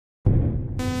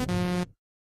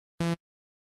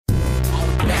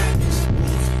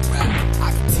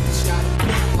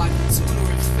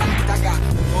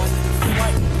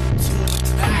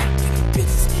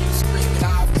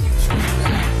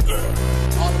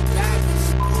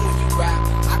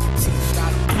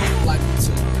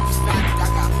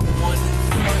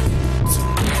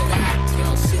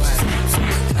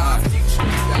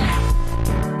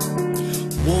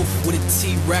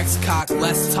Rex cock,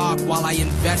 let's talk while I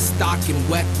invest stock in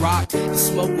wet rock. The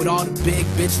smoke with all the big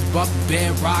bitches, bumping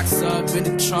Bedrocks up in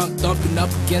the trunk, thumping up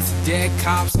against the dead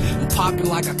cops. I'm popping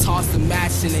like I tossed a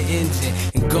match in the engine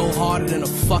and go harder than a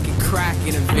fucking crack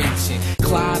intervention.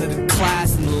 Clown of the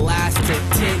class and the last to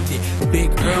attend it. Big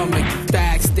Earl make the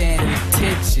fags stand at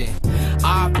attention.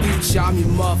 I beat you, I'm your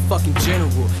motherfucking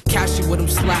general. Catch you with them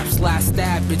slap, slash,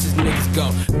 stab, bitches, niggas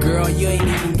go. Girl, you ain't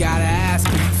even gotta ask,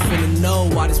 cause you finna know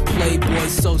why this Playboy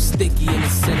so sticky in the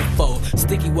centerfold.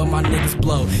 Sticky where my niggas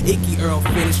blow. Icky Earl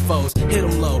finish foes, hit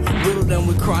them low. Riddle them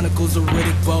with Chronicles of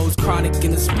Riddick bows. Chronic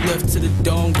in the spliff to the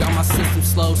dome. Got my system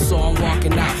slow, so I'm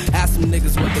walking out. Ask them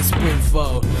niggas what they sprint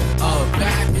for. Oh,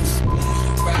 bad bitches,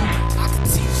 you rap. I can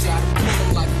teach you how to pull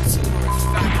them like a tutor. In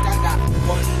fact, I got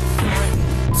one in the front,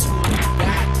 two in the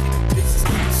back. And the bitches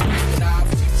keep screaming out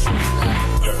future rap.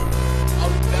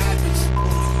 Oh, bad bitches,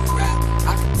 you rap.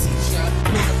 I can teach you how to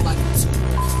pull them like a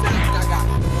tutor. In fact, I got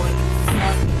one in the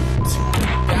front, two in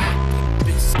the back. And the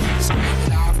bitches keep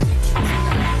screaming out future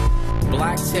rap.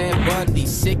 Black Ted Bundy,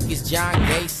 sick as John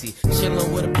Gacy.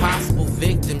 Chillin' with a possible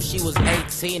victim. She was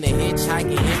 18 and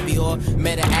hitchhiking epaR.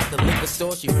 Met her at the liquor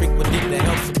store. She frequented to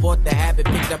help support the habit.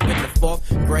 Picked up in the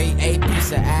 4th grade, a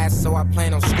piece of ass, so I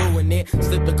plan on screwing it.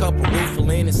 Slipped a couple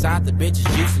roofing inside the bitch's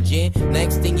juice and gin.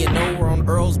 Next thing you know, we're on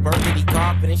Earl's burgundy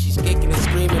carpet and she's kicking and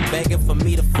screaming, begging for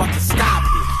me to fucking stop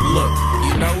it. Look,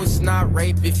 you know it's not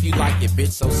rape if you like it,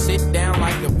 bitch. So sit down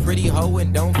like a pretty hoe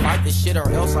and don't fight the shit, or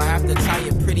else I have to tie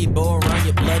your pretty bow around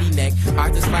your bloody neck.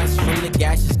 Hide the slices from the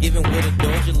gashes, given with a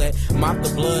door Gillette. Mop the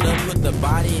blood up with the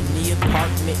body in the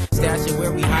apartment. Stash it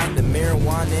where we hide the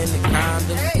marijuana and the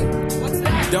condoms. Hey, what's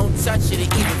that? Don't touch it or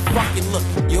even fucking look.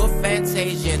 You're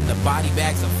Fantasia and the body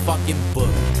bag's a fucking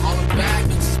book. All the bad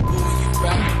bitches booing you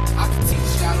rap. I can teach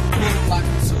you how to pull them like a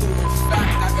tutor. In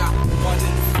fact, I got one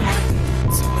in the front,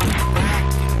 two in the back.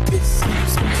 And the bitches keep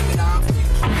screaming out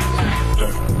future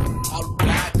rap. All the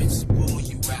bad bitches booing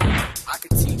you rap. I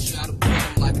can teach you how to pull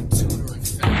them like a tutor. In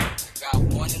fact, I got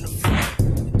one in the front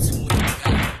and two in the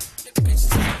back. And the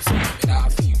bitches keep screaming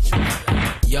out future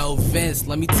rap. Yo, Vince,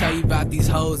 let me tell you about these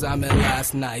hoes I met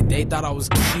last night. They thought I was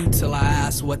cute till I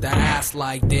asked what that ass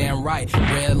like. Damn right,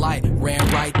 red light, ran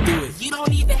right through it. You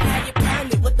don't even have your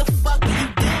permit. What the fuck are you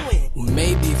doing? Well,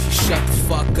 maybe if you shut the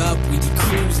fuck up, we'd be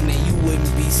cruising and you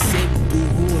wouldn't be sitting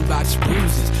boo-hooing about your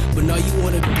bruises. But no, you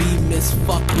wanna be Miss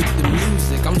Fuck with the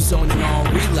music. I'm zoning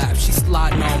on relapse, she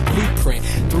sliding on blueprint.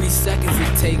 3 seconds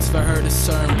it takes for her to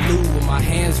turn blue with my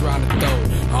hands around the throat.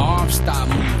 Her arms stop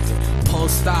moving.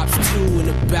 Pulse stops, 2 in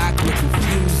the back, look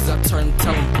confused. I turn,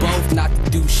 tell them both not to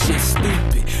do shit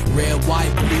stupid. Red,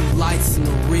 white, blue lights in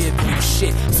the rear view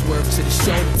shit. Swerve to the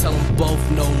shoulder, tell them both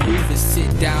no moving.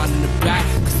 Sit down in the back,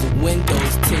 cause the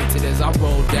window's tinted as I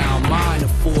roll down mine to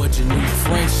forge a new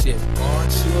friendship.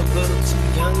 Aren't you a little too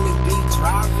young to be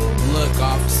driving? Look,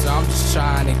 officer, I'm just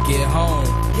trying to get home.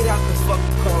 Get out the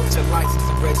fucking car with your license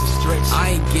and registration.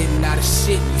 I ain't getting out of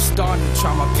shit, you starting to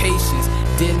try my patience.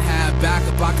 Didn't have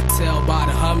backup, I could tell by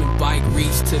the humming bike.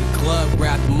 Reached to the glove,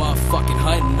 grabbed the motherfucking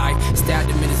hunting knife,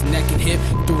 stabbed him in his neck and hip,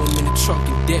 threw him in the trunk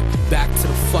and dipped back to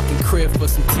the fucking crib for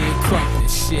some tea and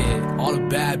crumpets. Shit, all the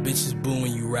bad bitches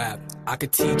booing you rap. I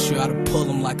could teach you how to pull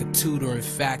them like a tutor. In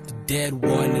fact, the dead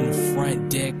one in the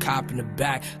front, dead cop in the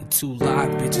back, and 2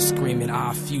 live bitches screaming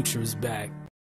our future is back.